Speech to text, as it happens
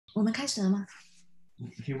我们开始了吗你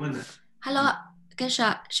可以问的。？Hello,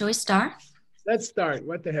 Gesha, shall we start? Let's start.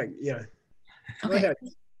 What the heck? Yeah. Go Okay. ahead.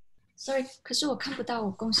 Sorry, 可是我看不到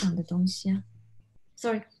我共享的东西啊。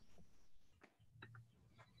Sorry.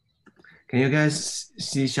 Can you guys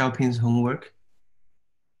see Xiaoping's homework?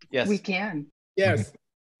 Yes. We can. Yes.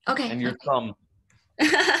 Okay. And your thumb.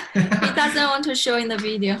 He doesn't want to show in the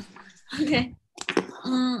video. Okay.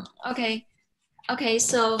 Okay. Okay,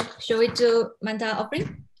 so shall we do manda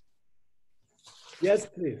offering? Yes,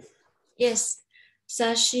 please. Yes.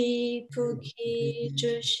 Sashi puki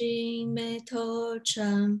jushin meto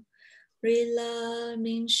cham rila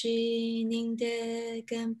mingshi ningde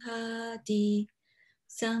ganpadi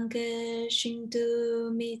sange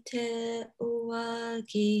shindu mite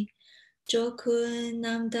uwagi jokun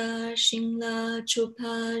namda shingla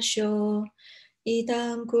chupasho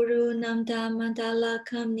idam guru namda mandala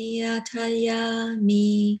kamniya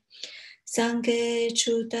tayami sange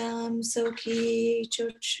chudam soki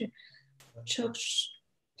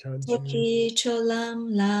Soki cholam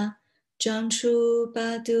la Janchu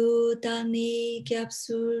badu dani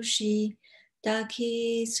gyapsushi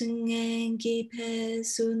daki sungengi pe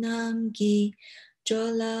sunamgi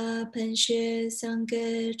jola penshe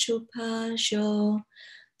sange chupasho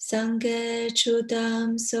sange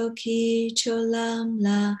chudam soki cholam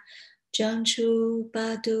la Janchu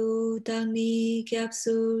badu dani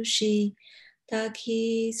gyapsushi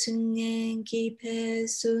daki sungengi pe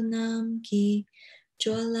sunamgi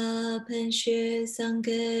Jola Penshe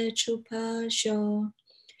Sange Chupasho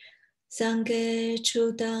Sange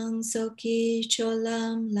Chudang Soki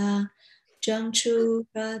Cholam La Jangchu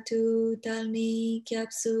Ratu Dani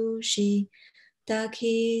Gyapsu Shi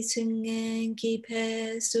Daki Sungen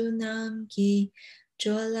Gipe Sunam Gi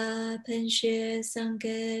Jola Penshe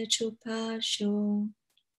Sange Chupasho.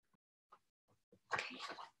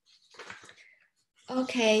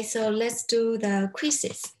 Okay, so let's do the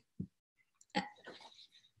quizzes.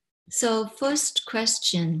 So first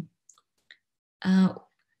question,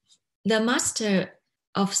 the master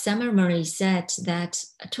of ceremony said that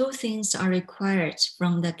two things are required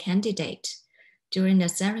from the candidate during the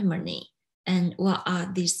ceremony. And what are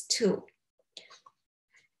these two?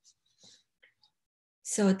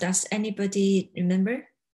 So does anybody remember?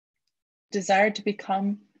 Desire to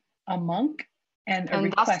become a monk and a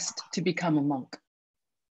request to become a monk.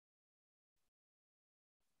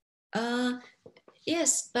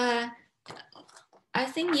 Yes, but I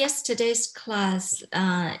think yesterday's class,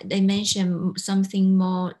 they mentioned something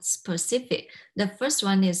more specific. The first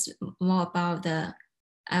one is more about the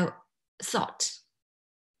thought.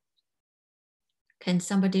 Can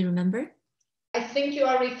somebody remember? I think you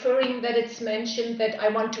are referring that it's mentioned that I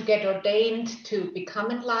want to get ordained to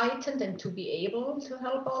become enlightened and to be able to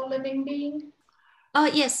help all living beings. Oh,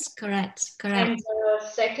 yes, correct. And the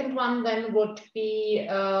second one then would be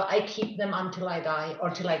I keep them until I die or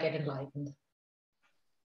till I get enlightened.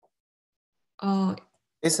 Oh,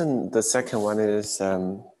 isn't the second one is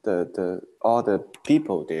all the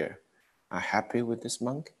people there are happy with this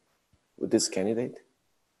monk, with this candidate?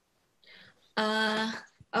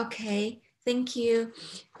 Okay, thank you.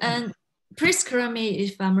 And please correct me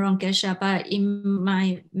if I'm wrong, Gesha, but in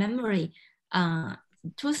my memory,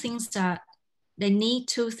 two things are, they need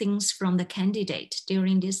two things from the candidate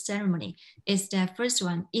during this ceremony. Is the first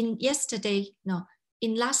one, in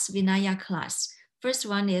last Vinaya class, first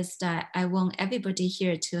one is that I want everybody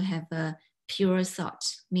here to have a pure thought,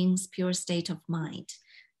 means pure state of mind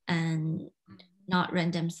and not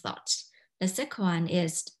random thoughts. The second one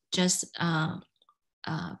is just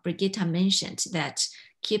Brigitte mentioned that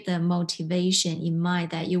keep the motivation in mind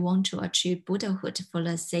that you want to achieve Buddhahood for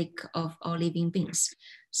the sake of all living beings.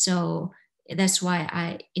 So that's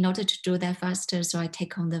why in order to do that faster, so I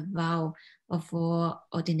take on the vow of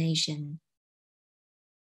ordination.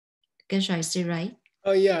 Gesha, is it right?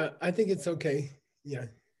 Oh yeah, I think it's okay. Yeah.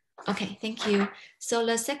 Okay, thank you. So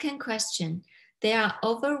the second question, there are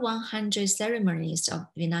over 100 ceremonies of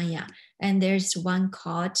Vinaya, and there's one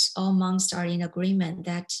called all monks are in agreement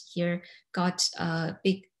that here got a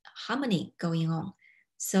big harmony going on.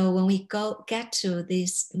 So when we get to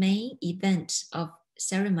this main event of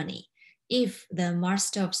ceremony, if the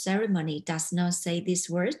master of ceremony does not say this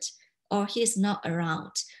word or he's not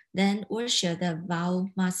around, then what should the vow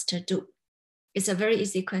master do? It's a very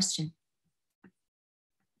easy question.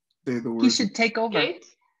 He should take over. Great.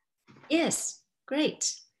 Yes,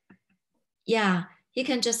 great. Yeah, he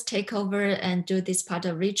can just take over and do this part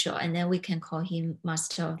of ritual, and then we can call him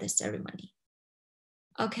master of the ceremony.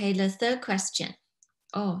 Okay, the third question.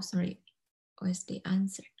 Oh, sorry. Where's the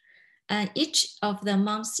answer? Each of the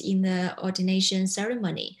monks in the ordination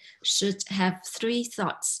ceremony should have 3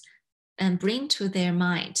 thoughts and bring to their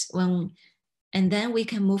mind and then we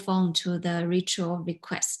can move on to the ritual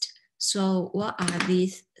request. So what are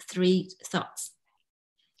these 3 thoughts?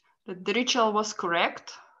 The ritual was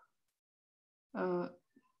correct.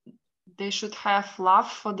 They should have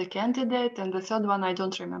love for the candidate, and the third one I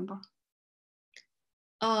don't remember.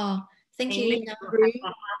 Oh, thank you, Ina.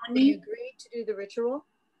 They agree to do the ritual?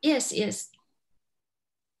 Yes, yes.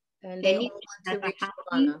 And they all want to reach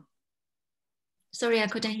nirvana. Sorry, I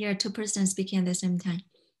couldn't hear 2 persons speaking at the same time.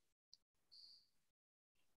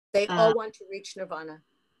 They all want to reach nirvana.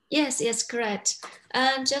 Yes, yes, correct.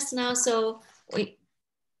 Just now, so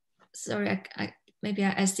sorry, maybe I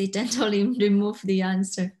accidentally removed the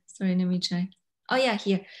answer. Sorry, let me try. Oh yeah,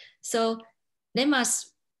 here. So they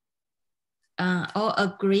must all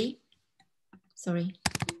agree. Sorry.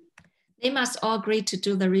 They must all agree to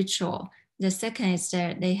do the ritual. The second is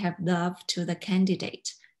that they have love to the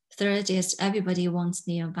candidate. Third is everybody wants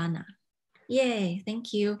nirvana. Yay,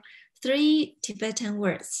 thank you. 3 Tibetan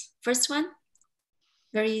words. First one,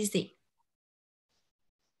 very easy.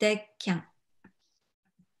 Dekyang.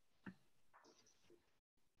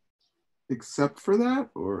 Except for that,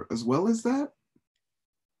 or as well as that?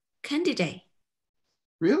 Candidate.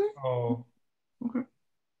 Really? Oh. Okay.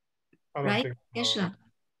 I don't Right? think so. Geshe-la.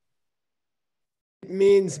 It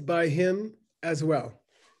means by him as well.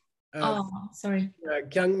 Oh, sorry.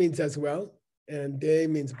 Kyang means as well, and De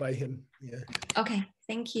means by him. Yeah. Okay,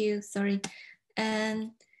 thank you. Sorry.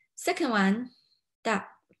 And second one, Da.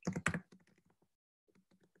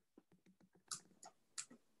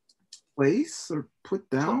 Place or put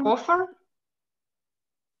down? To offer?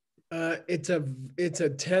 It's a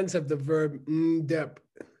tense of the verb dep.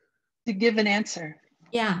 To give an answer.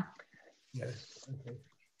 Yeah. Yeah. Okay.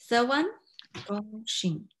 Third one,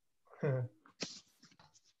 Gongxing.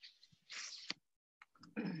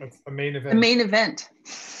 That's the main event. The main event.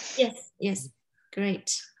 Yes, yes,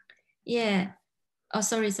 great. Yeah. Oh,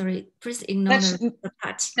 sorry. Please ignore the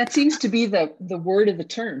part. That seems to be the word of the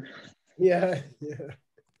term. Yeah.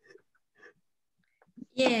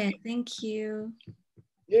 Yeah, thank you.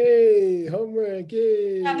 Yay, homework,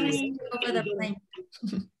 yay. Over the plane.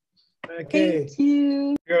 Okay. Thank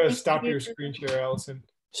you. You gotta stop your screen share, Alison.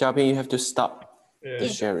 Xiaoping, you have to stop the Yeah.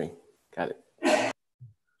 sharing. Got it.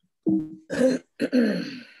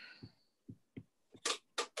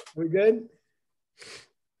 We good?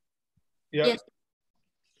 Yep. Yes.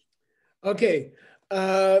 Okay.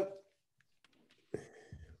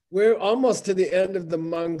 We're almost to the end of the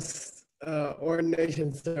monk's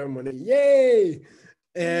ordination ceremony. Yay!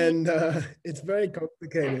 And it's very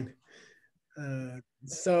complicated.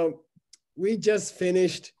 So we just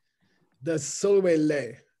finished the Solway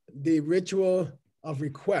Lei, the ritual of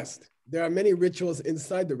request. There are many rituals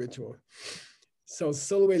inside the ritual. So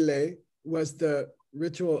Solway Lei was the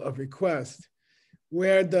ritual of request,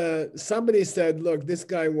 where somebody said, look, this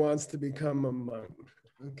guy wants to become a monk,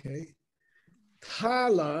 okay?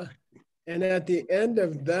 Tala, and at the end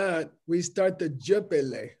of that, we start the Jupe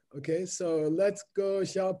Lei, okay? So let's go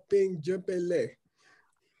shopping Jupe Lei.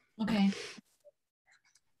 Okay.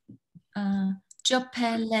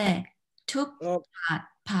 Jopele tuk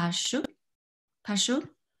pashu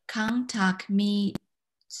kantak mi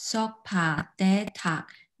sokpa detak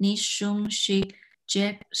nishung shik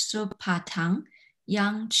jep supatang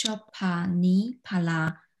yang chopa ni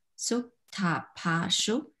pala sukta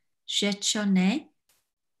pashu shechone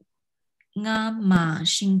nga ma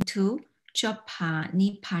shintu chopa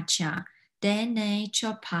ni pacha dene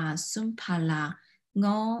chopa sumpala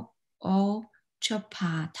ngo o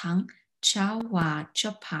chopa tang chawa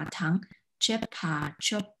chopa tang chepa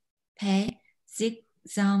chope zik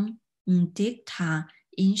zam dik ta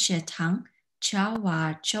in shetang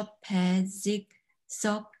chawa chope zik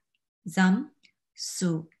sok zam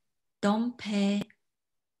su dompe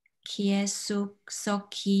kie suk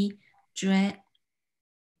soki dre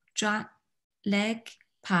dra leg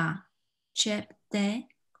pa chep de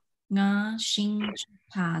nga shin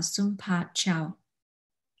pa sumpa chow.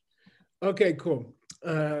 Okay, cool.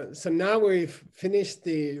 So now we've finished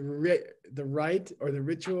the rite or the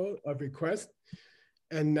ritual of request.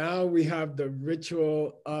 And now we have the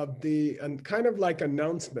ritual of the kind of like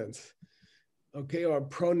announcements, okay, or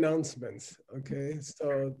pronouncements, okay?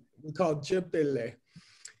 So we call it Jipele.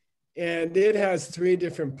 And it has 3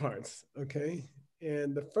 different parts, okay?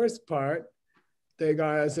 And the first part, the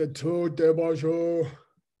guy said, Tuk de bashu,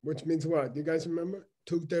 which means what? Do you guys remember?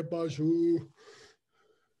 Tuk de bashu.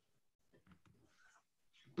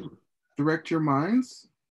 Direct your minds?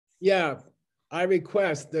 Yeah, I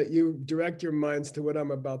request that you direct your minds to what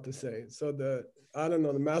I'm about to say. So I don't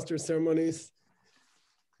know, the master of ceremonies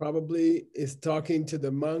probably is talking to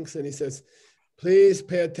the monks and he says, please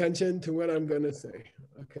pay attention to what I'm going to say,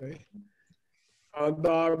 okay?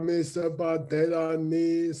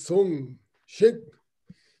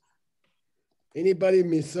 Anybody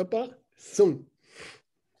misapa? Sung.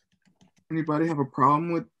 Anybody have a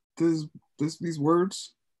problem with these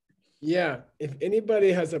words? Yeah, if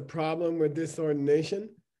anybody has a problem with this ordination,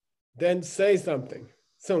 then say something.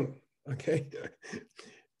 Sung, okay?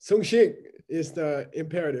 Sung shik is the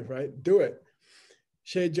imperative, right? Do it.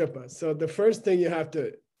 She japa. So the first thing you have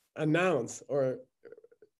to announce, or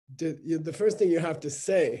the first thing you have to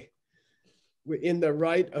say in the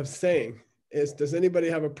rite of saying is, does anybody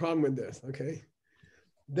have a problem with this? Okay.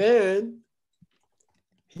 Then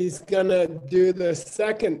he's gonna do the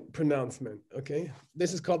second pronouncement. Okay.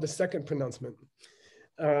 This is called the second pronouncement.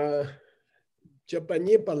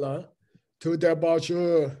 Japanipala to the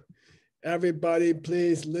Bashu. Everybody,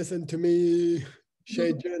 please listen to me.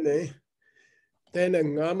 Shejune. Then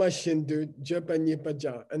ngama shindu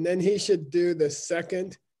Japanipaja. And then he should do the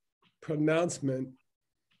second pronouncement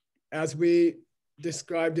as we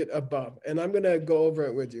described it above. And I'm gonna go over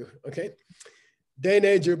it with you, okay?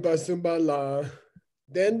 Dene juba sumbala.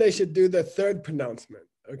 Then they should do the third pronouncement,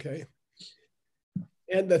 okay?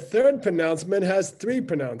 And the third pronouncement has 3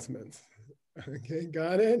 pronouncements. Okay,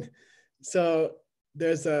 got it? So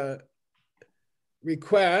there's a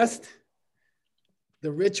request,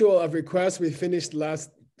 the ritual of request we finished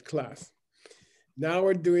last class. Now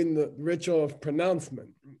we're doing the ritual of pronouncement.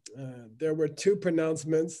 There were 2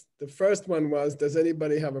 pronouncements. The first one was, does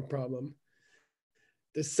anybody have a problem?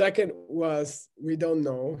 The second was, we don't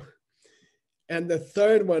know. And the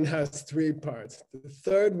third one has 3 parts. The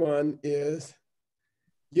third one is,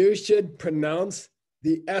 you should pronounce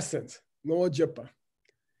the essence, no japa,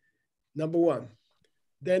 number 1.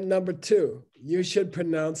 Then number 2, you should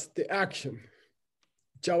pronounce the action,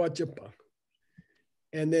 jawa japa.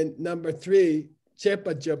 And then number 3,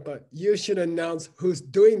 chepa japa, you should announce who's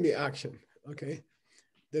doing the action, okay?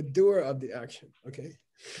 The doer of the action, okay?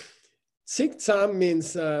 Siktsam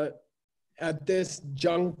means at this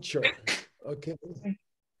juncture, okay?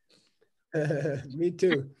 Me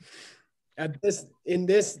too. In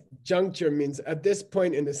this juncture means at this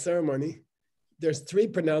point in the ceremony, there's 3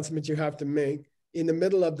 pronouncements you have to make in the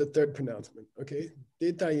middle of the third pronouncement, okay?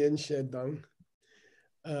 Dita yin she dang.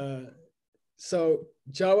 So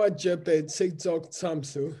Jawa Jepe Tsigdzok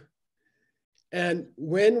Tsamsu. And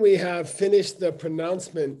when we have finished the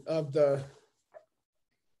pronouncement of the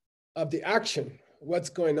action, what's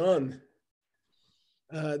going on,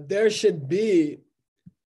 there should be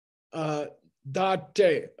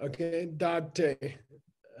date, okay, date.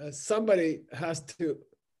 Somebody has to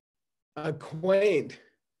acquaint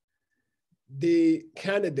the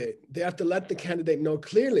candidate. They have to let the candidate know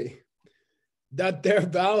clearly that their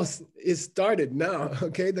vows is started now,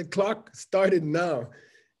 okay? The clock started now,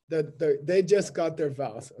 that they just got their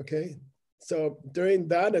vows, okay? So during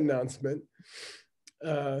that announcement,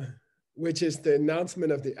 which is the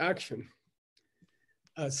announcement of the action,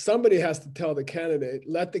 somebody has to tell the candidate,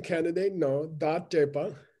 let the candidate know,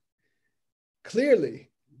 clearly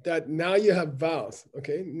that now you have vows,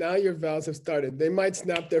 okay? Now your vows have started. They might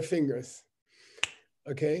snap their fingers,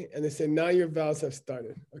 okay? And they say, now your vows have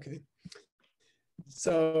started, okay?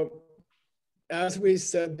 So as we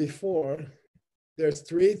said before, there's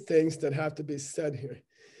 3 things that have to be said here.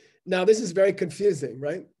 Now this is very confusing,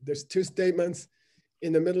 right? There's 2 statements.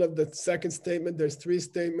 In the middle of the second statement, there's 3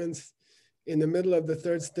 statements. In the middle of the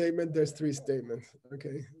third statement, there's 3 statements,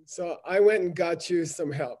 okay? So I went and got you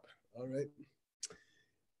some help, all right?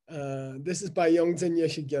 This is by Yongzhen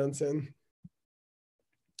Yeshe Gyaltsen,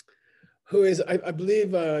 who is, I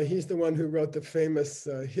believe he's the one who wrote the famous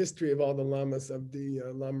history of all the lamas of the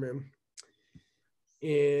Lamrim.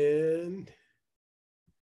 And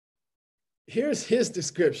here's his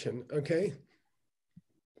description, okay?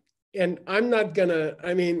 And I'm not gonna,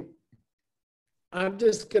 I'm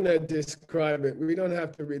just gonna describe it. We don't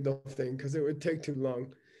have to read the whole thing because it would take too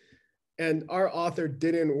long. And our author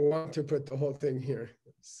didn't want to put the whole thing here.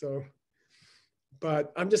 So,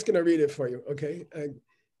 but I'm just gonna read it for you, okay?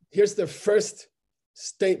 Here's the first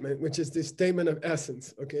statement, which is the statement of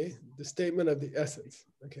essence, okay? The statement of the essence,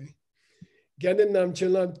 okay?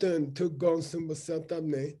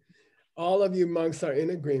 All of you monks are in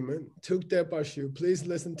agreement. Please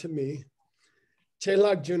listen to me.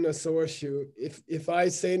 If I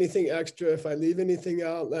say anything extra, if I leave anything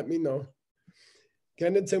out, let me know.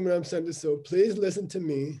 Please listen to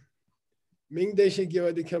me.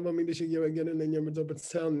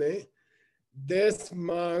 this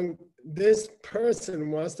monk, this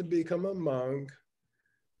person wants to become a monk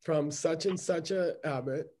from such and such a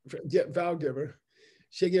abbot, vow giver.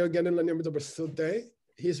 He's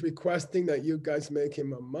requesting that you guys make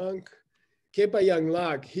him a monk. Kepa Yang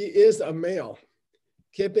Lak, he is a male.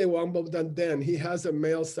 Kepe Wangbo Dan Den, he has a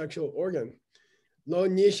male sexual organ. Lo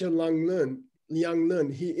Nisha Lang Lun, Yang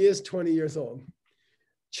Lun, he is 20 years old.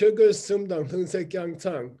 Chugu Sumdang Hunse Kyang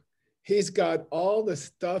Tang, he's got all the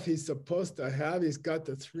stuff he's supposed to have. He's got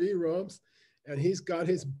the 3 robes and he's got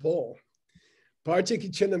his bowl.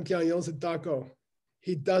 Parchiki Chinam Kyang Yonsa Dako,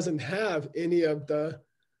 he doesn't have any of the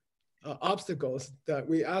obstacles that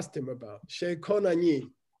we asked him about. She Konani,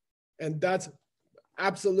 and that's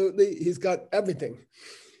absolutely, he's got everything.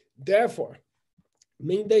 Therefore,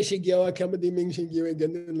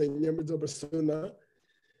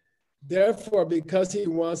 therefore, because he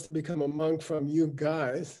wants to become a monk from you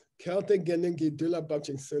guys,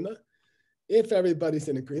 if everybody's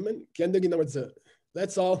in agreement,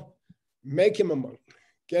 let's all make him a monk.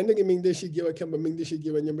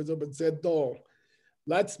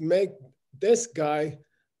 Let's make this guy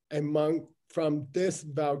a monk from this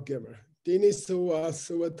vow giver.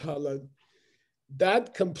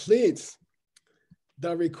 That completes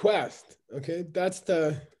the request. Okay, that's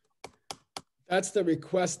the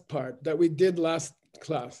request part that we did last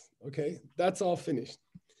class. Okay, that's all finished.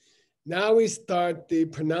 Now we start the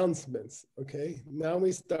pronouncements. Okay, now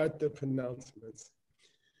we start the pronouncements.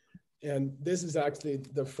 And this is actually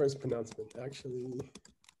the first pronouncement. Actually,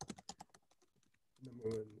 number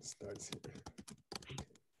 1 starts here.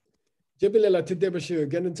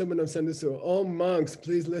 All monks,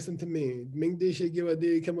 please listen to me.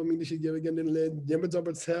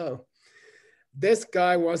 This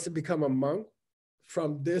guy wants to become a monk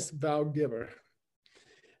from this vow giver.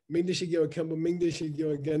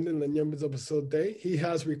 He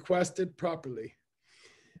has requested properly.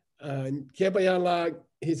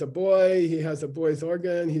 He's a boy, he has a boy's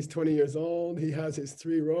organ, he's 20 years old, he has his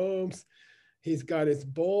 3 robes, he's got his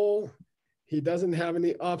bowl, he doesn't have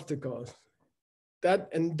any obstacles.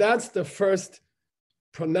 And that's the first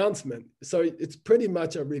pronouncement. So it's pretty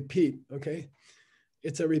much a repeat, okay?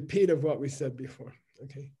 It's a repeat of what we said before,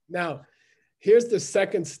 okay? Now, here's the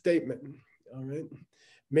second statement, all right?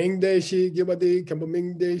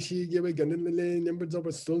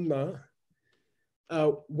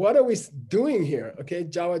 What are we doing here? Okay,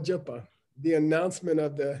 Jawa Jupa, the announcement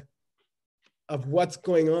of what's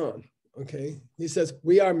going on. Okay, he says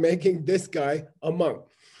we are making this guy a monk.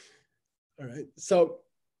 All right, so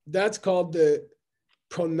that's called the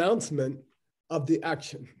pronouncement of the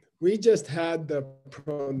action. We just had the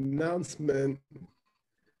pronouncement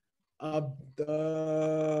of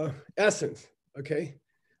the essence. Okay,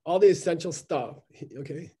 all the essential stuff.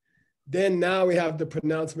 Okay. Then now we have the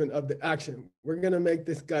pronouncement of the action. We're going to make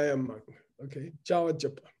this guy a monk, okay? Jawa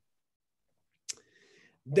Jupa.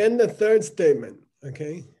 Then the third statement,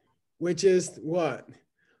 okay, which is what?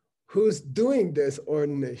 Who's doing this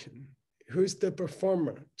ordination? Who's the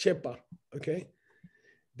performer? Chepa, okay?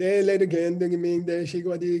 De later again, ming de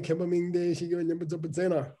shigwadi kemba ming de shigiwa nyamba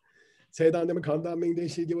zopazena. Sedan de makanda ming de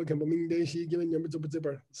shigiwa kemba ming de shigiwa nyamba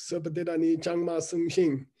zopazipper. Supatidani changma sung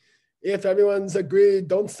shing. If everyone's agreed,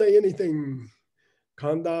 don't say anything.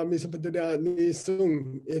 Kanda misapatida ni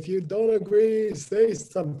sung. If you don't agree, say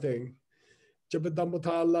something.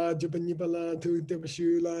 Jabadambotala, Jabanibala, tu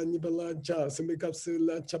debashula, nibala cha,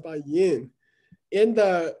 sumikapsula chapayin.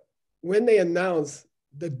 When they announce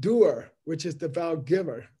the doer, which is the vow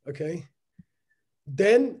giver, okay,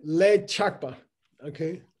 then le chakpa,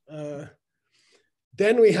 okay,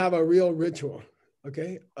 then we have a real ritual,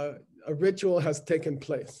 okay, a ritual has taken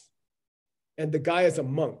place. And the guy is a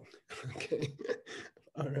monk, okay?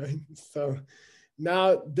 All right, so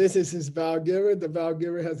now this is his vow giver. The vow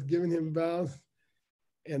giver has given him vows,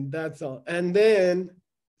 and that's all. And then,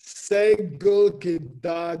 Segul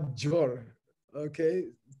Kidajor, okay?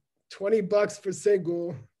 $20 for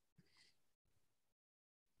Segul.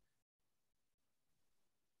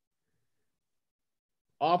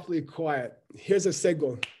 Awfully quiet. Here's a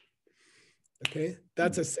Segul, okay?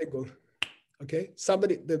 That's a Segul. Okay,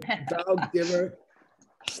 the vow giver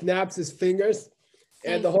snaps his fingers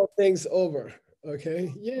and the whole thing's over.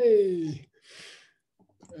 Okay, yay.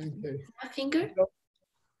 Okay. My finger?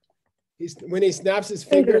 When he snaps his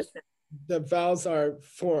fingers, the vows are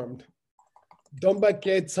formed. Domba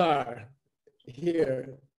Ketzar,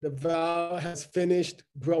 here, the vow has finished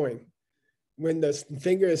growing. When the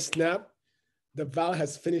finger is snapped, the vow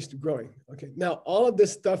has finished growing. Okay, now all of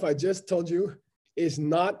this stuff I just told you is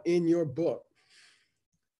not in your book.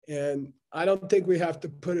 And I don't think we have to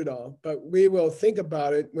put it all, but we will think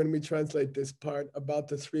about it when we translate this part about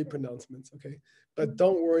the 3 pronouncements, okay? But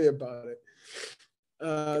don't worry about it.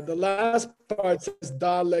 The last part says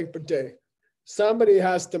da leg per day. Somebody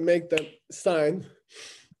has to make the sign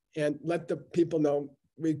and let the people know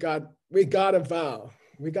we got a vowel.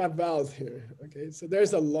 We got vowels here, okay? So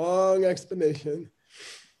there's a long explanation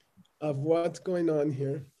of what's going on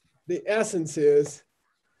here. The essence is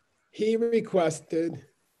he requested,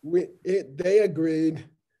 they agreed,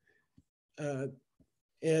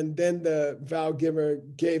 and then the vow giver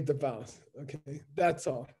gave the vows, okay? That's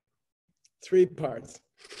all. 3 parts.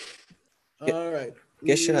 All right.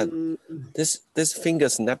 Geshe, this finger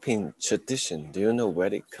snapping tradition, do you know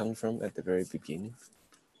where it comes from at the very beginning?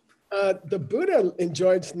 The Buddha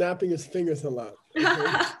enjoyed snapping his fingers a lot.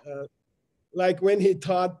 Okay? Like when he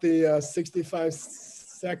taught the 65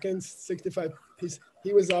 seconds, 65,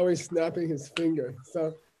 he was always snapping his finger.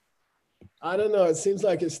 So I don't know, it seems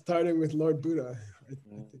like it started with Lord Buddha.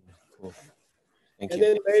 Cool. Thank And you.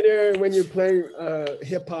 then later when you play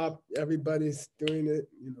hip hop, everybody's doing it,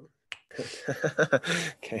 you know.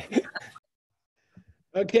 Okay.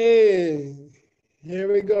 Okay,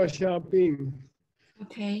 here we go, Xiaoping.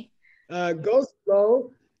 Okay. Go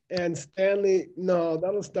slow and Stanley, no,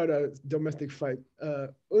 that'll start a domestic fight.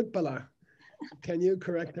 Utpala, can you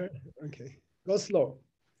correct her? Okay, go slow.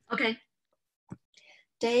 Okay.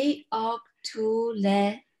 Day of to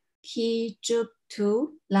le ki juk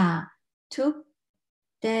to la tuk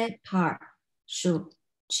de par shu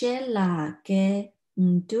che la ge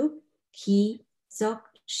ndu ki zok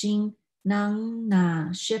shin nang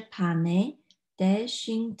na shepane de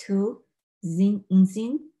shin tu zin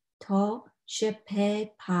to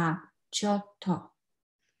shepe pa choto.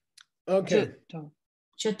 Okay.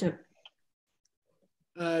 Choto.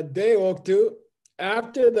 Day walk to,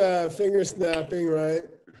 after the finger snapping, right?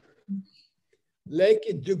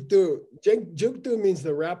 Leki juktu. Juktu means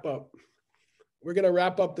the wrap up. We're gonna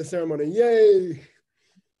wrap up the ceremony. Yay!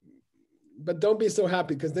 But don't be so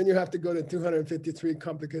happy because then you have to go to 253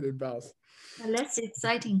 complicated vows. Less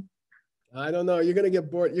exciting. I don't know. You're gonna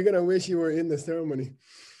get bored. You're gonna wish you were in the ceremony.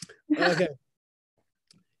 Okay.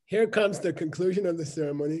 Here comes the conclusion of the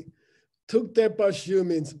ceremony. Tukte pashu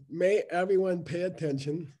means may everyone pay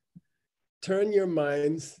attention. Turn your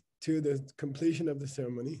minds to the completion of the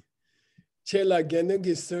ceremony. Chela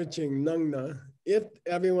genugi searching nangna. If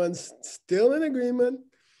everyone's still in agreement,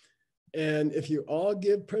 and if you all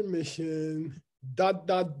give permission, ...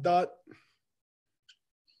 Deishin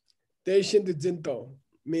de Jinto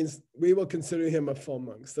means we will consider him a full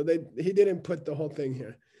monk. So he didn't put the whole thing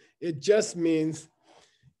here. It just means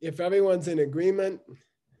if everyone's in agreement,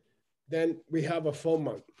 then we have a full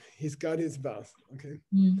monk. He's got his vows, okay?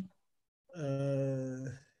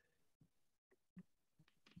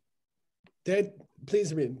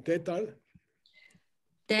 Please read. Detal.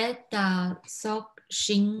 Deta sok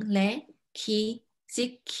shin le ki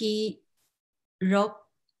ziki rop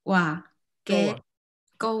wa ge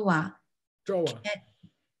go wa Joa.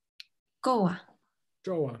 go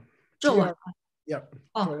Joa. Joa. Yeah.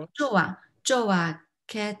 Oh, Joa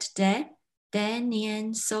ket de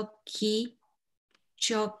nien soki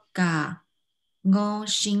choka ngo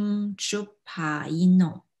shin chupa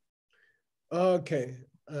ino. Okay.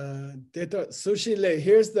 Sushi le.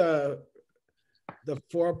 Here's the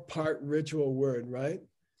 4-part ritual word, right?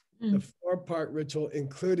 The 4-part ritual,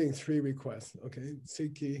 including 3 requests. Okay.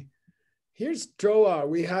 Siki. Here's Droa.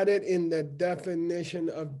 We had it in the definition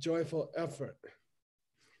of joyful effort.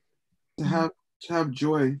 To have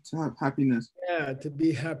joy, to have happiness. Yeah, to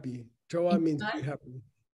be happy. Droa means be happy.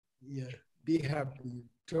 Yeah, be happy.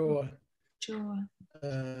 Droa.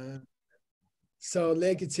 So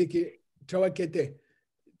lekitiki droa kete.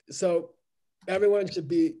 So everyone should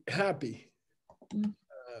be happy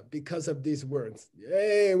because of these words.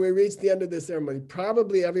 Hey, we reached the end of the ceremony.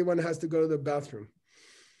 Probably everyone has to go to the bathroom.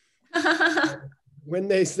 When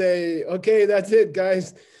they say, okay, that's it,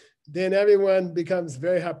 guys, then everyone becomes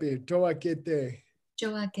very happy. Droa kete.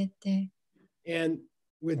 And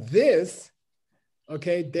with this,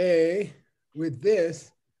 okay, with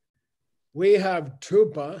this, we have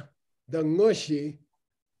trupa, the ngushi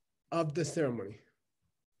of the ceremony.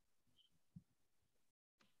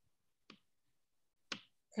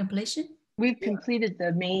 Completion? We've completed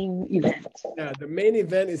the main event. Yeah, the main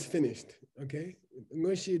event is finished, okay?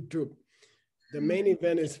 Ngushi trup. The main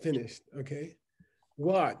event is finished, okay?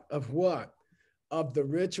 What? Of what? Of the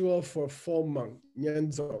ritual for full monk,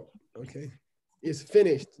 Nyenzo, okay? Is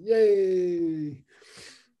finished, yay!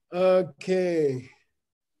 Okay.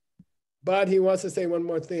 But he wants to say one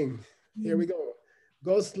more thing. Here we go.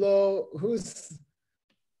 Go slow. Who's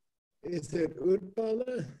Is it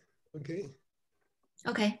Utpala? Okay.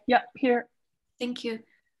 Okay. Yep, here. Thank you.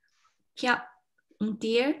 Kia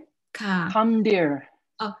dear ka. Come dear.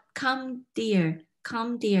 Oh, come dear.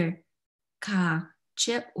 Come dear. Ka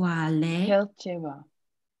chip wa le. Kelchewa.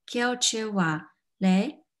 Kyo chewa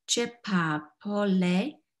le. Chipa po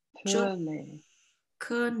le. Pule.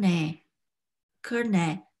 Kerne.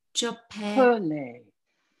 Kerne. Chope. Pule.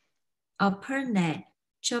 Perne.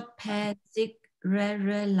 Chope zik re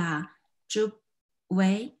re la. Jup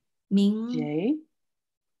wei. Ming. J.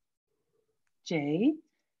 J.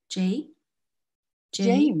 J.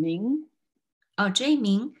 J Ming. J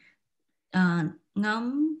Ming.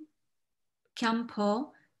 Ngam.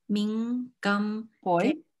 Campo. Ming gam.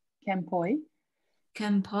 Poi. Campoi.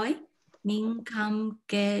 Campoi. Ming cam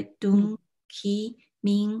ge dung ki.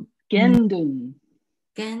 Ming. Gendun.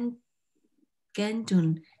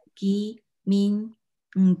 Gendun. Gi. Min.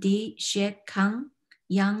 Di. She kang.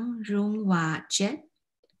 Yang rung wa jet.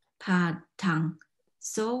 Pa tang.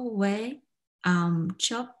 So we.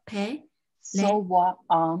 Chope. So wa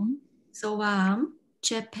So wa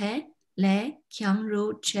chepe. Le. Kyang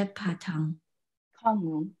ru chepatang.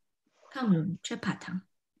 Kangrun. Kangrun chepatang.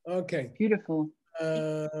 Okay. Beautiful.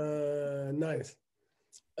 Nice.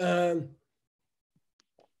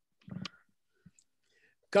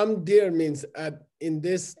 Come dear means in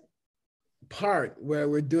this part where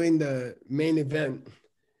we're doing the main event,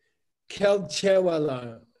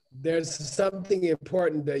 Kelchewala, there's something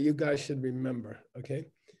important that you guys should remember, okay?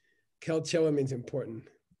 Kelchewa means important.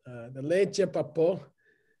 The Leche Papo,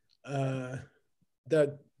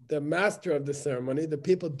 the master of the ceremony, the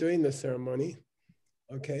people doing the ceremony,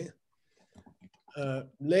 okay?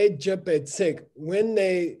 When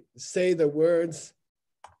they say the words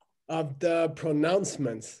of the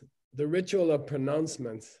pronouncements, the ritual of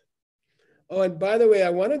pronouncements. Oh, and by the way, I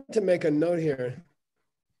wanted to make a note here.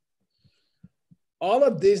 All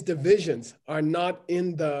of these divisions are not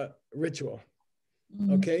in the ritual,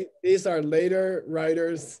 okay? These are later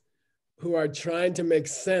writers who are trying to make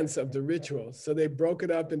sense of the ritual. So they broke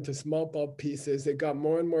it up into small bulk pieces. It got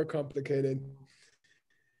more and more complicated.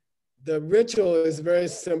 The ritual is very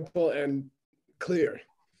simple and clear.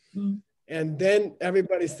 And then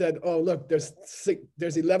everybody said, oh, look, there's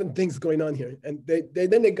 11 things going on here. And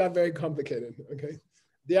then they got very complicated, okay?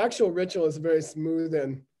 The actual ritual is very smooth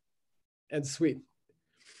and sweet.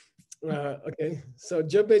 Okay, so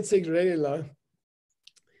Jebet Sigrela,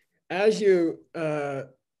 as you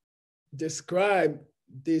describe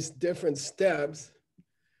these different steps,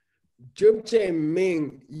 Drupche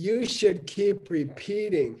Ming, you should keep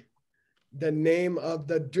repeating the name of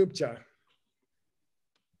the Drupcha.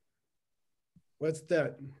 What's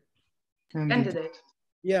that? Candidate.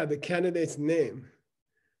 Yeah, the candidate's name.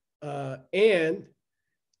 And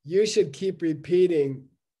you should keep repeating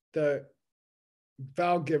the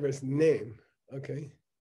vow giver's name, okay?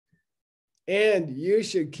 And you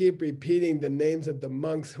should keep repeating the names of the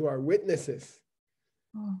monks who are witnesses,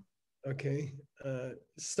 okay?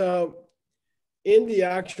 So in the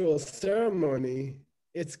actual ceremony,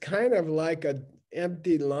 it's kind of like an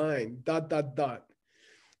empty line, ...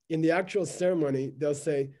 In the actual ceremony, they'll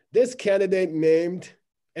say, this candidate named,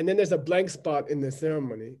 and then there's a blank spot in the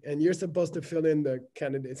ceremony, and you're supposed to fill in the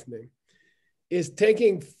candidate's name. Is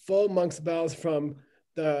taking full monk's vows from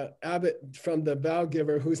the abbot, from the vow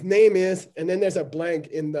giver, whose name is, and then there's a blank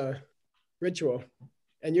in the ritual.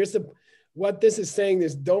 And what this is saying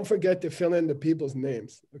is, don't forget to fill in the people's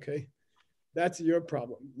names, okay? That's your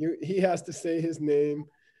problem. He has to say his name.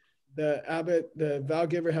 The abbot, the vow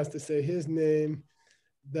giver has to say his name.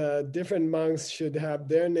 The different monks should have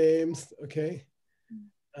their names, okay?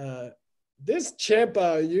 This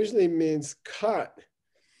chepa usually means cut.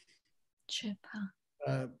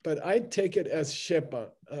 Chepa. But I take it as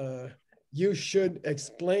shepa. You should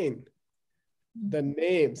explain the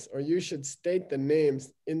names, or you should state the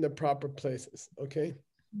names in the proper places, okay?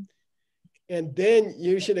 And then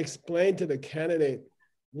you should explain to the candidate,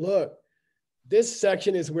 look, this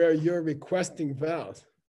section is where you're requesting vows.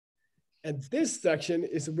 And this section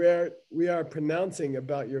is where we are pronouncing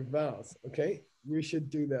about your vows, okay? You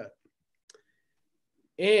should do that.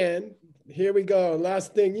 And here we go,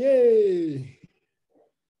 last thing, yay!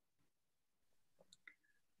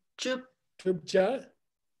 Drupcha.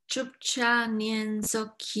 Drupcha nian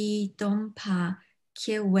soki dompa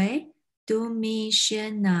kiewe dumi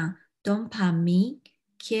shena dompa mi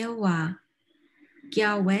kiewa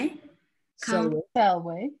gyawe kam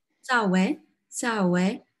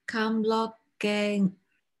sawe kam lo gang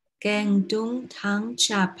dung tang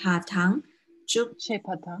cha patang drup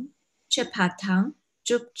chepatang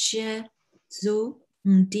drupche zu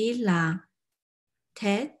ndi la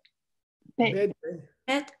tet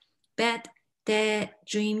Bed. bed de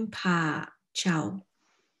dream pa chao.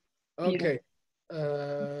 Okay.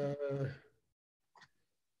 And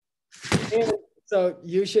so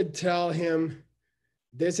you should tell him,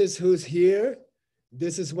 this is who's here.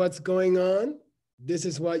 This is what's going on. This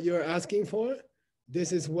is what you're asking for.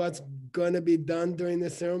 This is what's going to be done during the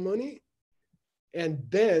ceremony. And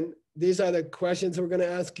then these are the questions we're going to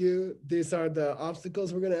ask you. These are the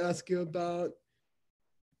obstacles we're going to ask you about.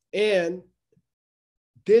 And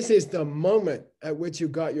this is the moment at which you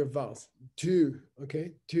got your vows.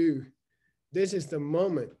 Okay? This is the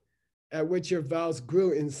moment at which your vows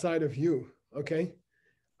grew inside of you, okay?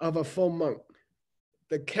 Of a full monk.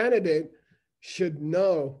 The candidate should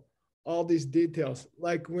know all these details.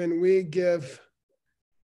 Like when we give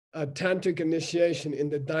a tantric initiation in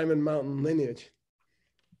the Diamond Mountain lineage,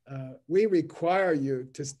 we require you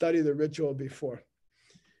to study the ritual before.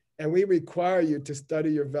 And we require you to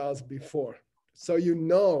study your vows before. So you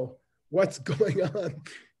know what's going on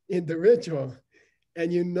in the ritual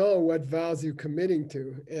and you know what vows you're committing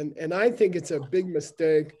to. And I think it's a big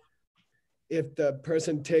mistake if the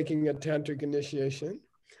person taking a tantric initiation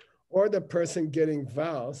or the person getting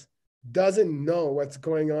vows doesn't know what's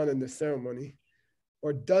going on in the ceremony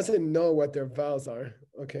or doesn't know what their vows are,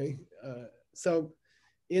 okay? So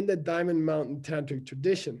in the Diamond Mountain Tantric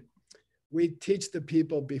tradition, we teach the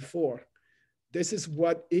people before, this is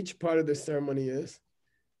what each part of the ceremony is,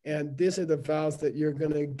 and these are the vows that you're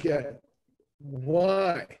gonna get.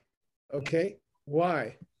 Why? Okay,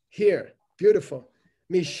 why? Here, beautiful.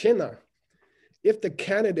 Mishina, if the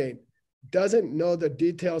candidate doesn't know the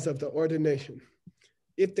details of the ordination,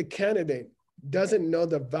 if the candidate doesn't know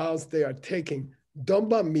the vows they are taking,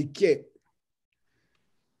 domba mikye.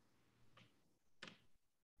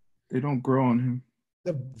 They don't grow on him.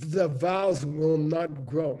 The vows will not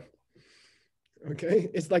grow. Okay,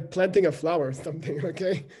 it's like planting a flower or something.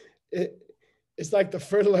 Okay, it's like the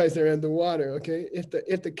fertilizer and the water. Okay,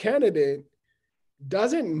 if the candidate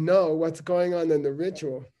doesn't know what's going on in the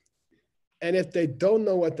ritual, and if they don't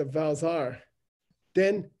know what the vows are,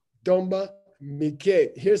 then domba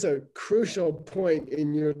mikye. Here's a crucial point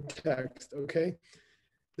in your text. Okay,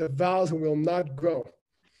 the vows will not grow.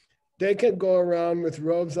 They can go around with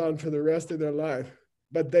robes on for the rest of their life,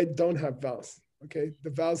 but they don't have vows. Okay, the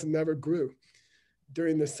vows never grew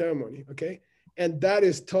during the ceremony, okay? And that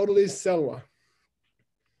is totally selwa.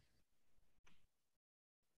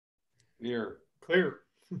 Clear.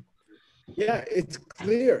 Yeah, it's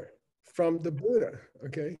clear from the Buddha,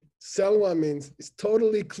 okay? Selwa means it's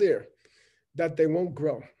totally clear that they won't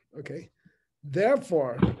grow, okay?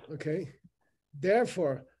 Therefore,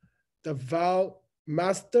 the vow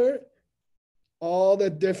master, all the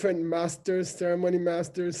different masters, ceremony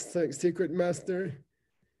masters, secret master,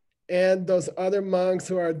 and those other monks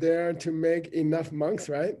who are there to make enough monks,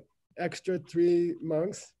 right? Extra 3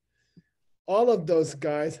 monks, all of those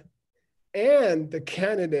guys, and the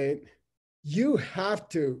candidate, you have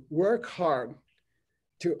to work hard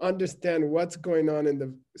to understand what's going on in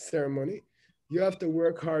the ceremony. You have to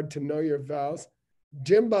work hard to know your vows.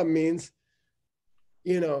 Jimba means,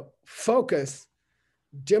 focus.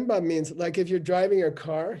 Jimba means like if you're driving your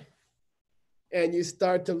car and you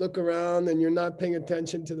start to look around and you're not paying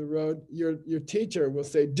attention to the road, your teacher will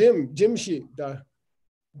say, Jimshi, da.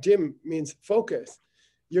 Jim means focus.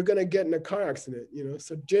 You're gonna get in a car accident,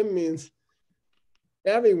 So Jim means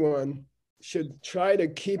everyone should try to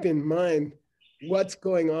keep in mind what's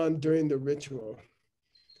going on during the ritual.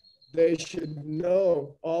 They should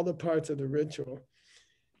know all the parts of the ritual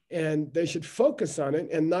and they should focus on it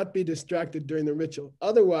and not be distracted during the ritual.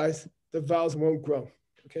 Otherwise, the vows won't grow,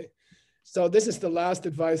 okay? So this is the last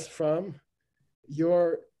advice from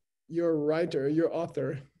your writer, your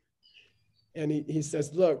author. And he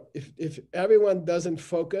says, look, if everyone doesn't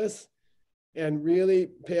focus and really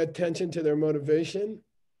pay attention to their motivation,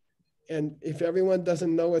 and if everyone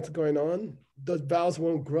doesn't know what's going on, those vows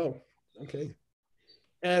won't grow, okay?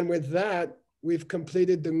 And with that, we've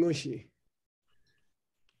completed the ngushi,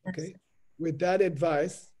 okay? With that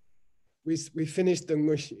advice, we finished the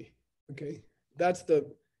ngushi, okay? That's the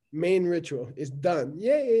main ritual is done.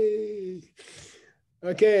 Yay!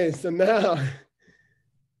 Okay, so now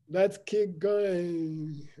let's keep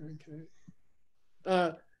going.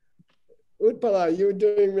 Okay. Utpala, you're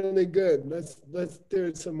doing really good. Let's do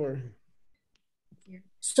it some more.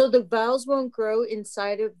 So the vows won't grow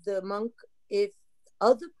inside of the monk if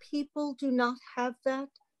other people do not have that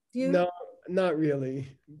view? No, not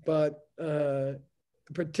really. But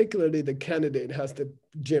particularly the candidate has the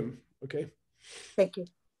Jim, okay? Thank you.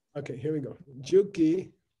 Okay, here we go.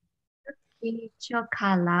 Juki.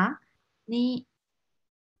 Chokala ni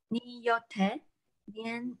Ni yo te,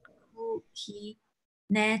 nien ku ki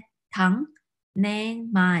ne tang, ne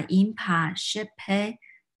ma impa shepe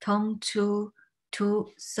tong tu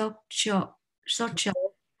socho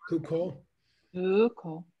Kuko.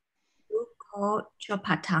 Cool. ko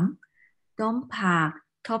chopatang, dom pa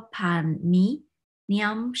topan mi,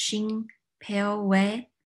 niam shing peo we,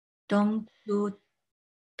 dong tu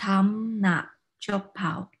tam na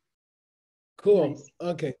chopao. Cool. Nice.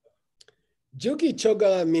 Okay. Juki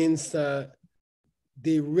Chogala means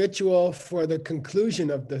the ritual for the conclusion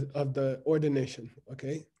of the ordination.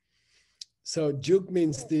 Okay. So juk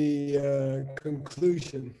means the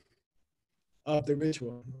conclusion of the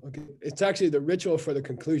ritual. Okay. It's actually the ritual for the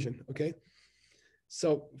conclusion. Okay.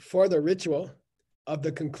 So for the ritual of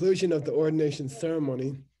the conclusion of the ordination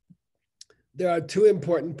ceremony, there are two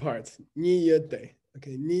important parts. Niyate.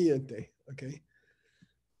 Okay. Niyate. Okay.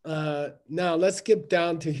 Now let's skip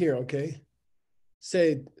down to here. Okay.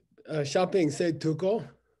 Say, shopping, say tuko.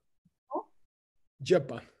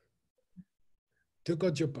 Japa.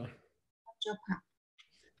 Tuko Japa.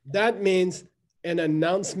 That means an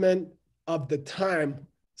announcement of the time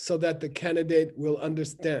so that the candidate will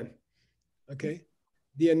understand. Okay.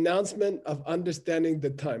 The announcement of understanding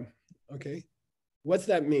the time. Okay. What's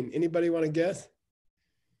that mean? Anybody want to guess?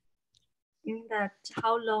 In that,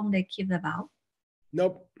 how long they keep the vow?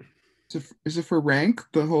 Nope. Is it for rank?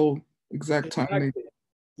 The whole exact time? Exactly.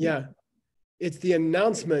 Yeah. It's the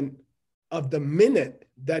announcement of the minute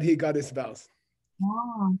that he got his vows.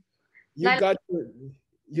 Oh.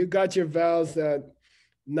 You got your vows at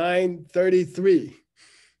 9:33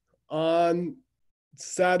 on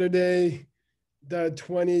Saturday, the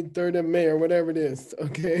 23rd of May or whatever it is.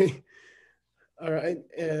 Okay. All right.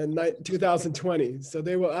 And 2020. So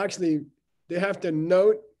they will actually, they have to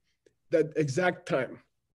note the exact time.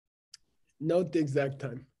 Note the exact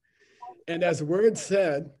time. And as Word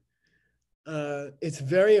said, it's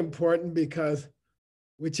very important because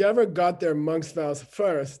whichever got their monk's vows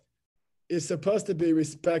first is supposed to be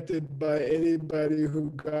respected by anybody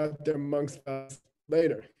who got their monk's vows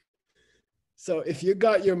later. So if you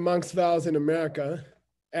got your monk's vows in America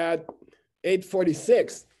at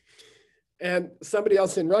 8:46 and somebody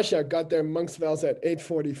else in Russia got their monk's vows at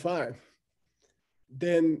 8:45,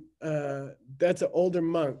 then that's an older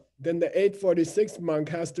monk. Then the 8:46 monk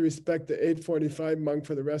has to respect the 8:45 monk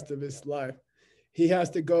for the rest of his life. He has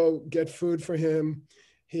to go get food for him.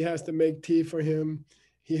 He has to make tea for him.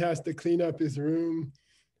 He has to clean up his room.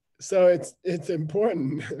 So it's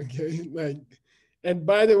important, okay? Like, and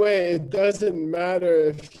by the way, it doesn't matter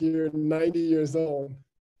if you're 90 years old.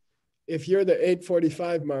 If you're the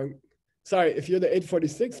 8:45 monk, sorry, if you're the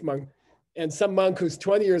 8:46 monk, and some monk who's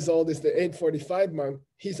 20 years old is the 8:45 monk,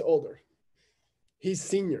 he's older. He's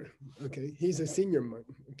senior, okay? He's a senior monk,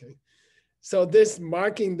 okay? So this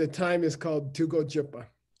marking the time is called Tugo Jipa,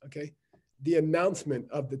 okay? The announcement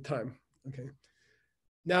of the time, okay?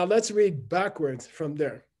 Now let's read backwards from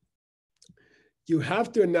there. You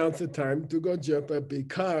have to announce the time, Tugo Jipa,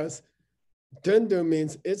 because Dundu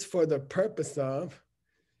means it's for the purpose of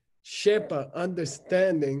Shepa,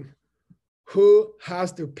 understanding who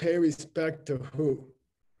has to pay respect to who,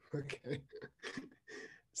 okay?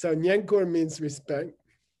 So Nyenkur means respect,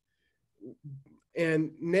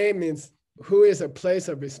 and Ne means who is a place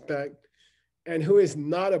of respect and who is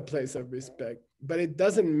not a place of respect. But it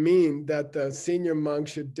doesn't mean that the senior monk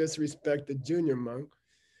should disrespect the junior monk.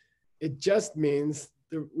 It just means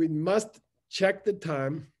that we must check the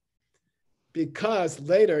time because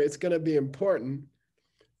later it's going to be important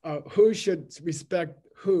who should respect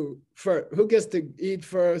who first, who gets to eat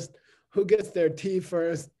first, who gets their tea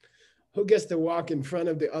first, who gets to walk in front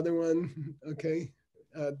of the other one, okay?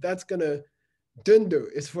 That's gonna,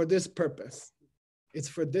 Dundu is for this purpose. It's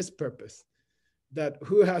for this purpose, that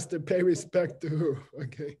who has to pay respect to who,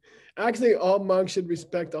 okay? Actually, all monks should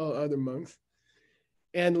respect all other monks.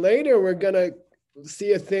 And later we're gonna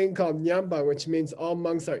see a thing called Nyamba, which means all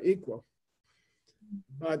monks are equal.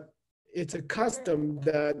 But it's a custom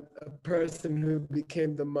that a person who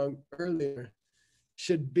became the monk earlier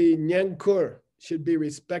should be Nyenkur, should be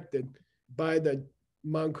respected by the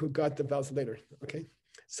monk who got the vows later, okay?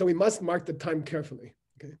 So we must mark the time carefully,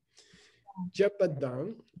 okay?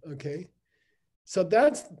 Jepadang, okay? So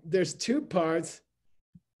there's two parts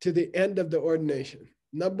to the end of the ordination.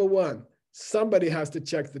 Number one, somebody has to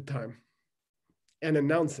check the time and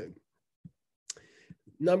announce it.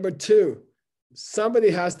 Number two, somebody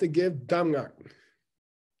has to give damgak.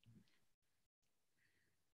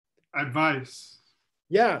 Advice.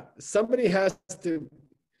 Yeah, somebody has to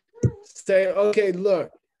say, okay,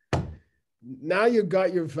 look, now you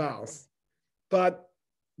got your vows, but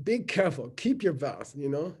be careful, keep your vows, you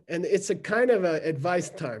know, and it's a kind of a advice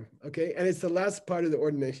time, okay? And it's the last part of the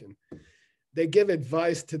ordination. They give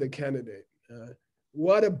advice to the candidate.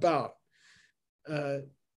 What about,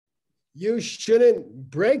 you shouldn't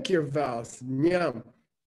break your vows, nyam,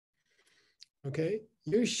 okay?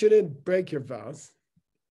 You shouldn't break your vows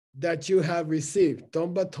that you have received.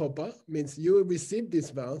 Tomba topa means you received these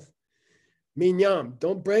vows. Minyam,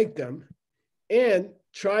 don't break them. And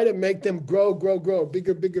try to make them grow,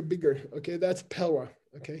 bigger, bigger, bigger. Okay, that's pelwa.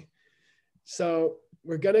 Okay, so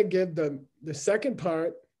we're gonna give the second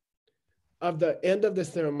part of the end of the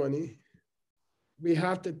ceremony. We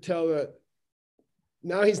have to tell that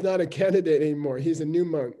now he's not a candidate anymore. He's a new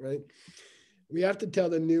monk, right? We have to tell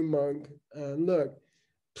the new monk, look,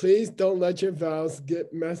 please don't let your vows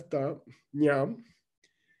get messed up, nyam.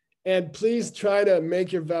 And please try to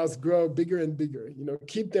make your vows grow bigger and bigger. You know,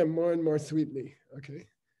 keep them more and more sweetly. Okay.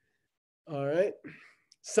 All right.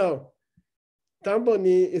 So, dambo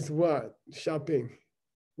ni is what? Shopping.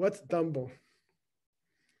 What's dambo?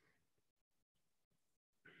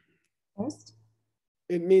 First.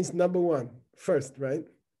 It means number one, first, right?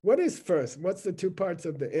 What is first? What's the two parts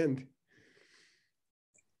of the end?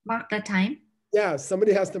 Mark the time. Yeah,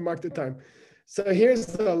 somebody has to mark the time. So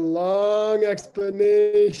here's a long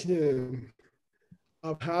explanation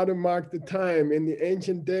of how to mark the time in the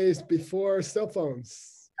ancient days before cell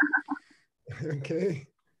phones. Okay,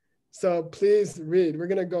 so please read. We're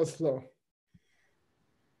gonna go slow.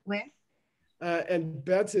 Where? And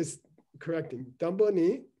Bets is correcting. Dambo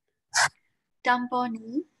ni. Dambo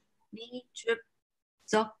ni drip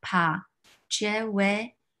zokpa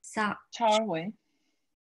chewe sa. Charway.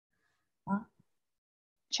 Huh?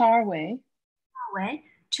 Charway.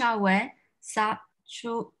 Chawe sa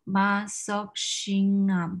chu ma sok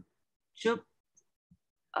shingam drup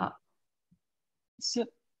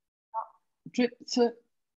Drip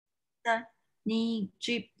ni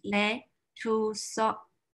drip le tu sok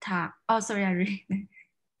ta. Oh, sorry, I read.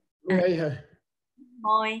 Yeah.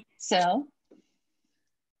 Moi cell.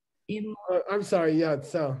 I'm sorry. Yeah,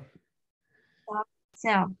 cell.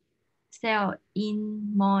 Cell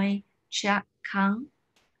in moi cha kang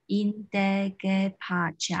in de ge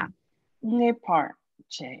pa cha. Ne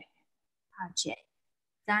parche.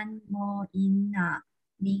 Zan mo ina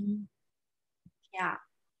ning kya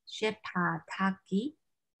shepa taki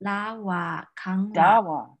lawa kang la.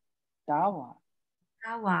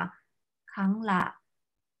 Dawa kang la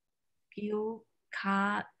kyu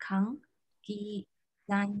ka kang ki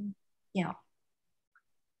zan yao.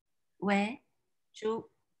 We chu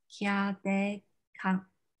kya de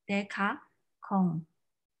ka kong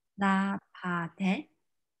la pa te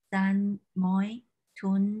zan moi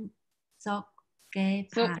tun sok ge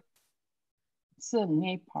pa.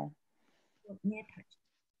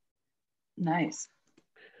 Nice.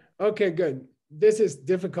 Okay, good. This is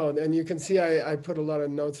difficult, and you can see I put a lot of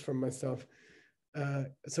notes from myself.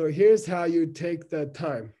 So here's how you take the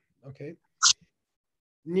time, okay?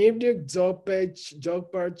 Nibdik zope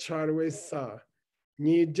jokbar charwe sa.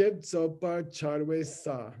 Nibdik zopar charwe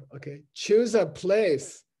sa. Okay, choose a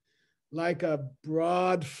place, like a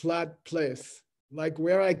broad, flat place, like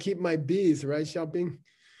where I keep my bees, right, shopping?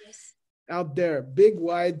 Yes. Out there, big,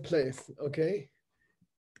 wide place, okay?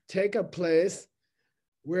 Take a place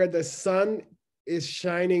where the sun is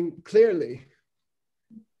shining clearly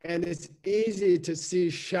and it's easy to see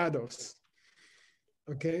shadows.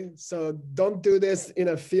 Okay, so don't do this in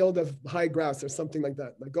a field of high grass or something like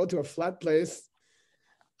that. Like go to a flat place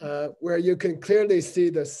where you can clearly see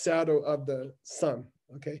the shadow of the sun,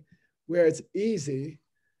 okay? Where it's easy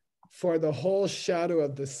for the whole shadow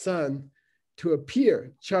of the sun to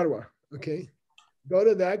appear, charwa, okay? Go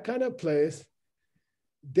to that kind of place,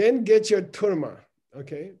 then get your turma,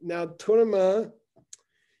 okay? Now turma,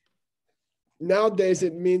 nowadays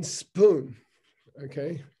it means spoon,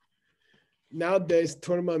 okay? Nowadays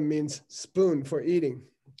turma means spoon for eating,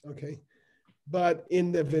 okay? But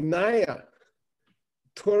in the Vinaya,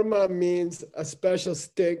 turma means a special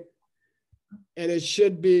stick and it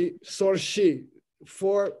should be sorshi,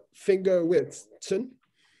 4 finger widths, chun,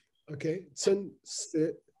 okay? Chun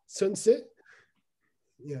sit,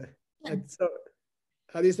 yeah. And so,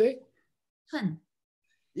 how do you say? Chun.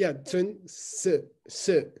 Yeah, chun sit.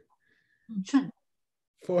 Chun.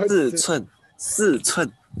 4 4寸.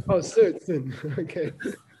 Oh, 4寸. Okay.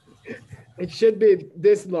 It should be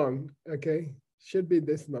this long. Okay. Should be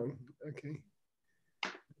this long. Okay.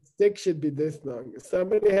 Stick should be this long.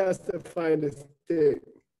 Somebody has to find a stick,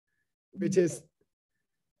 which is,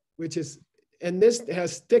 and this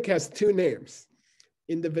stick has 2 names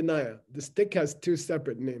in the Vinaya. The stick has 2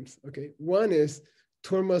 separate names. Okay. One is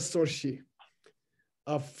turma sorshi.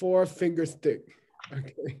 a 4-finger stick.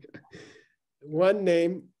 Okay. One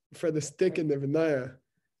name for the stick in the Vinaya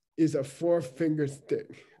is a 4-finger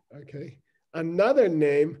stick. Okay. Another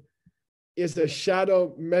name is a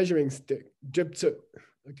shadow measuring stick, driptsut.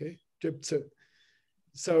 Okay, driptsut.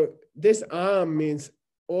 So this means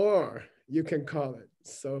or, you can call it.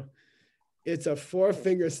 So it's a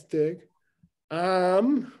 4-finger stick,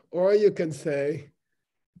 or you can say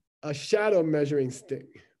a shadow measuring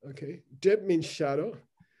stick. Okay, drip means shadow,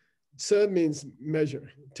 tsu means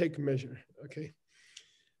measure, take measure. Okay.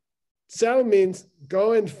 Cell means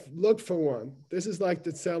go and look for one. This is like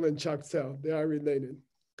the cell and chalk cell. They are related.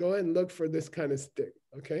 Go and look for this kind of stick,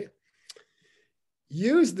 okay?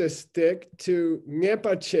 Use the stick to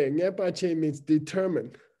ngepache. Ngepache means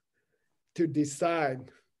determine, to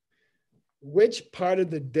decide which part of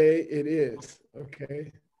the day it is,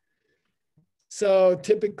 okay? So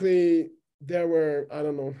typically there were, I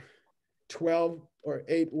don't know, 12 or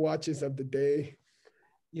 8 watches of the day.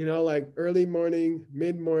 You know, like early morning,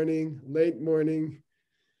 mid-morning, late morning,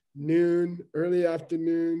 noon, early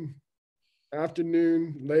afternoon,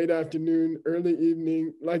 afternoon, late afternoon, early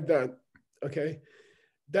evening, like that, okay?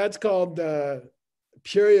 That's called the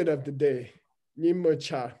period of the day,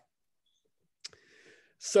 Nimmo-cha.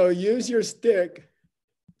 So use your stick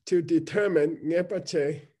to determine,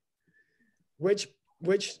 ngepache, which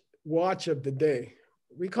watch of the day.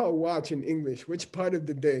 We call watch in English, which part of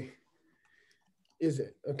the day is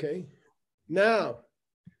it, okay? Now,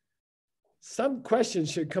 some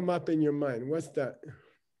questions should come up in your mind. What's that?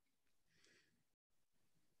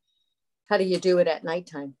 How do you do it at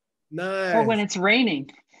nighttime? Nice. Or when it's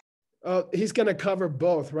raining. Oh, he's gonna cover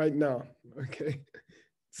both right now, okay?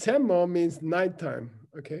 Semmo means nighttime,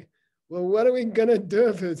 okay? Well, what are we gonna do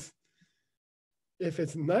if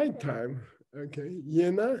it's nighttime, okay?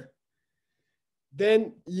 Yena?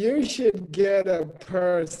 Then you should get a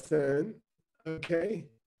person, okay,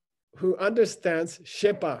 who understands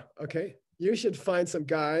Shepa, okay? You should find some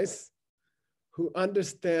guys who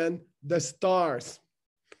understand the stars,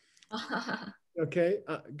 okay?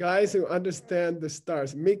 Guys who understand the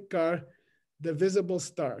stars, Mikar, the visible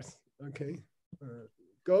stars, okay?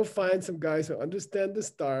 Go find some guys who understand the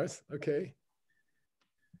stars, okay?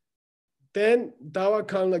 Then, Dawa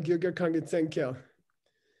Kangla Gyuga Kangit Senkyel.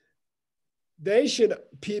 They should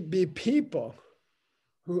be people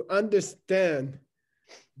who understand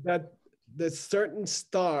that the certain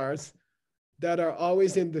stars that are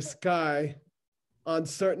always in the sky on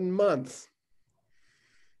certain months,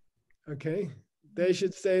 okay? They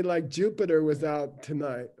should say like Jupiter was out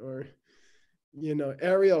tonight, or, you know,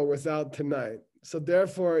 Ariel was out tonight. So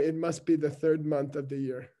therefore it must be the 3rd month of the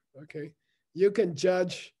year, okay? You can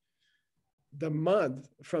judge the month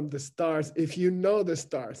from the stars if you know the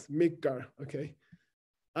stars, Mikar, okay?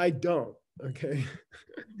 I don't, okay?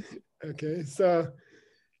 Okay, so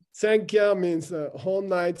Sankya means whole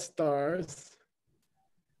night stars.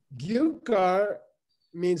 Gyukar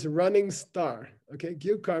means running star, okay?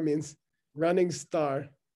 Gyukar means running star.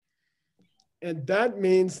 And that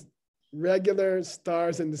means regular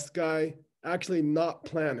stars in the sky, actually not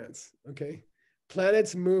planets, okay?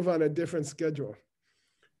 Planets move on a different schedule.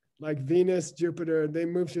 Like Venus, Jupiter, they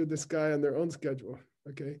move through the sky on their own schedule,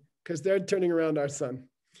 okay? Because they're turning around our sun.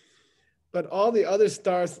 But all the other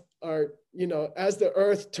stars are, you know, as the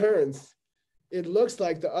Earth turns, it looks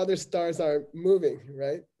like the other stars are moving,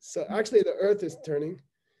 right? So actually the Earth is turning,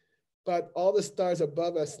 but all the stars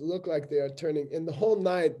above us look like they are turning. In the whole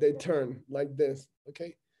night, they turn like this,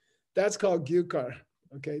 okay? That's called Gyukar,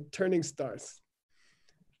 okay? Turning stars,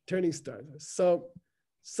 turning stars. So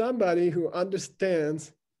somebody who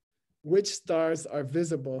understands which stars are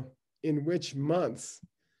visible in which months,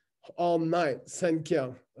 all night,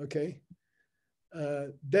 Senkyel, okay?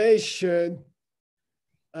 They should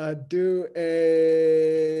do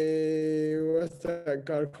a, what's that,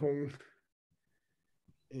 Garkong?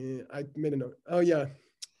 I made a note. Oh yeah,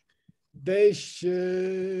 they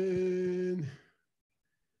should.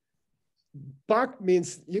 Bak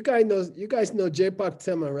means, you guys know J-Pak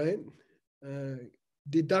Tema, right?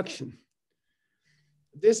 Deduction.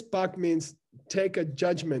 This Bak means take a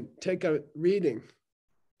judgment, take a reading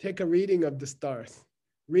of the stars.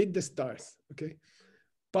 Read the stars, okay?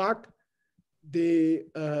 Bak, the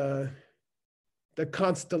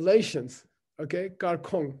constellations, okay?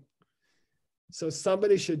 Garkong. So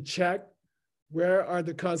somebody should check where are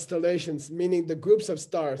the constellations, meaning the groups of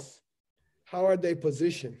stars. How are they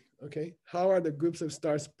positioned, okay? How are the groups of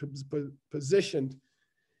stars positioned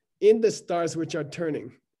in the stars which are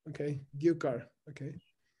turning, okay? Gyukar, okay?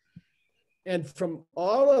 And from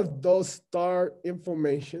all of those star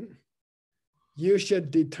information, you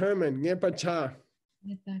should determine, Ngepacha,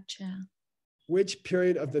 Which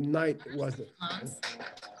period of the night was it?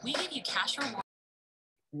 We give you cash reward.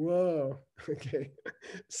 Whoa, okay.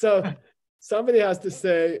 So somebody has to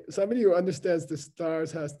say, somebody who understands the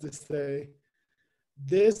stars has to say,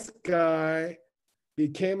 this guy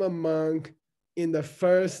became a monk in the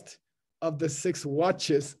first of the 6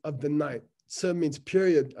 watches of the night. So it means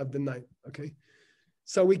period of the night, okay?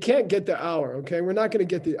 So we can't get the hour, okay? We're not gonna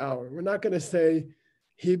get the hour. We're not gonna say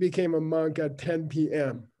he became a monk at 10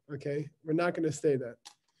 p.m., okay? We're not gonna say that.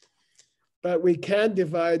 But we can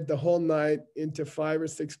divide the whole night into 5 or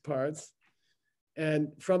 6 parts.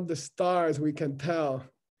 And from the stars, we can tell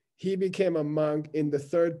he became a monk in the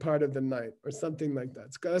 3rd part of the night or something like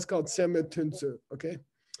that. That's called Seme Tunsu, okay?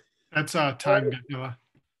 That's time, Geshe-la.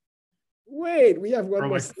 Wait, we have one Or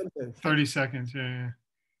more like sentence. 30 seconds, yeah.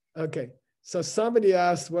 Okay, so somebody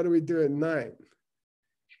asked, what do we do at night?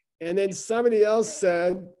 And then somebody else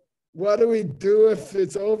said, what do we do if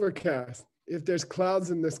it's overcast, if there's clouds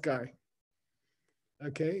in the sky?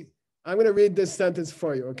 Okay, I'm gonna read this sentence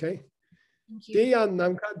for you, okay?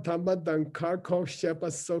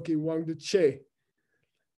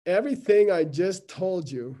 Everything I just told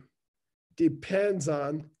you depends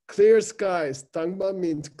on clear skies. Tangba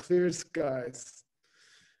means clear skies.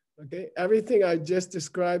 Okay, everything I just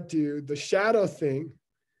described to you, the shadow thing,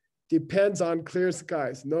 depends on clear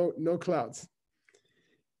skies, no clouds.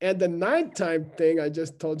 And the nighttime thing I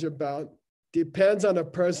just told you about depends on a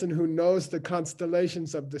person who knows the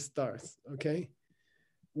constellations of the stars, okay?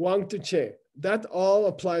 Wang Tu Che, that all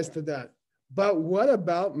applies to that. But what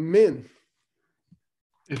about Min?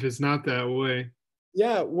 If it's not that way.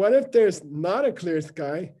 Yeah, what if there's not a clear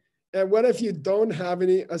sky? And what if you don't have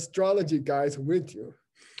any astrology guys with you?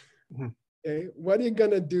 Okay, what are you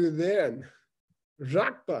gonna do then?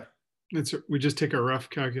 Rakpa. We just take a rough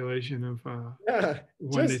calculation of yeah,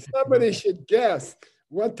 when just somebody should guess.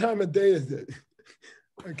 What time of day is it?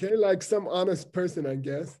 Okay, like some honest person, I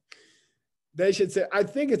guess. They should say, I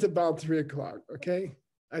think it's about 3 o'clock, okay?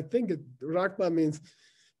 I think Rakpa means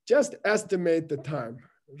just estimate the time.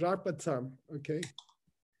 Rakpa tam, okay?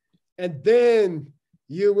 And then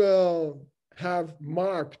you will have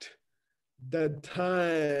marked the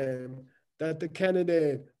time that the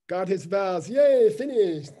candidate got his vows. Yay,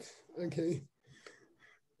 finished. Okay.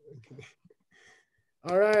 Okay.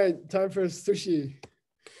 All right, time for sushi.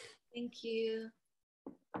 Thank you.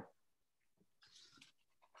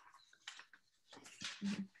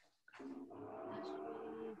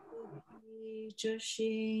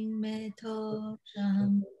 Joshing meto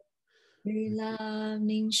ram Rila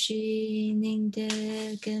ningshi ningde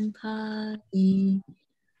genpadi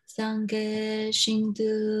Sange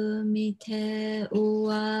shindu mite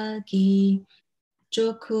uwagi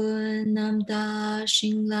Jokun namda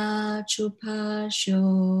shingla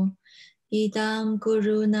chupasho Idam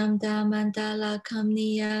guru namda mandala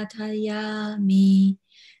kamniya tayami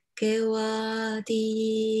Kewa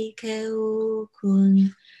di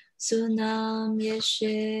keukun Sunam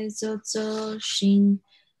yeshe zozo shin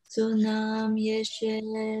Sunam yeshe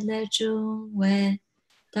lejungwe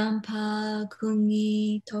Dampa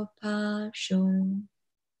kungi topa sho.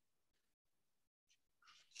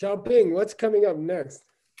 Xiaoping, what's coming up next?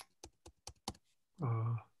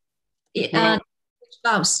 A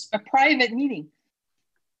private meeting.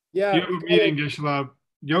 Yeah. You have a meeting, Geshe-la.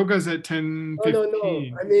 Yoga's at 10:15.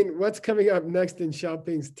 No. I mean, what's coming up next in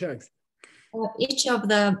Xiaoping's text? Each of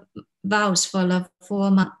the vows for the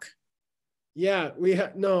 4 monk. Yeah, we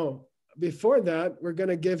have, no, before that, we're going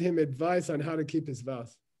to give him advice on how to keep his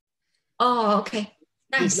vows. Oh, okay.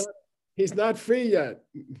 Nice. He's not free yet.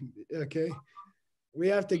 Okay. We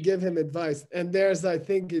have to give him advice. And there's, I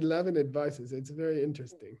think, 11 advices. It's very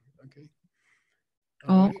interesting. Okay.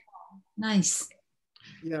 Right. Nice.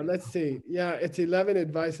 Yeah, let's see. Yeah, it's 11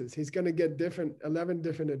 advices. He's going to get 11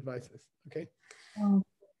 different advices. Okay. Oh.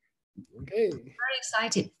 Okay. Very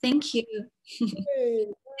excited. Thank you.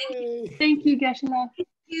 Thank you, Geshe-la.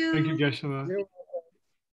 Thank you, Geshe-la.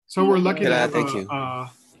 So we're lucky to have a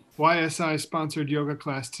YSI-sponsored yoga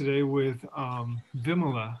class today with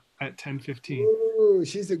Vimala at 10:15. Ooh,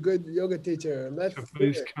 she's a good yoga teacher. So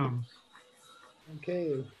please come.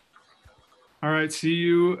 Okay. All right. See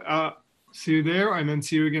you there, and then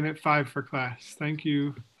see you again at 5 for class. Thank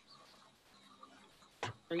you.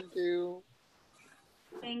 Thank you.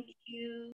 Thank you.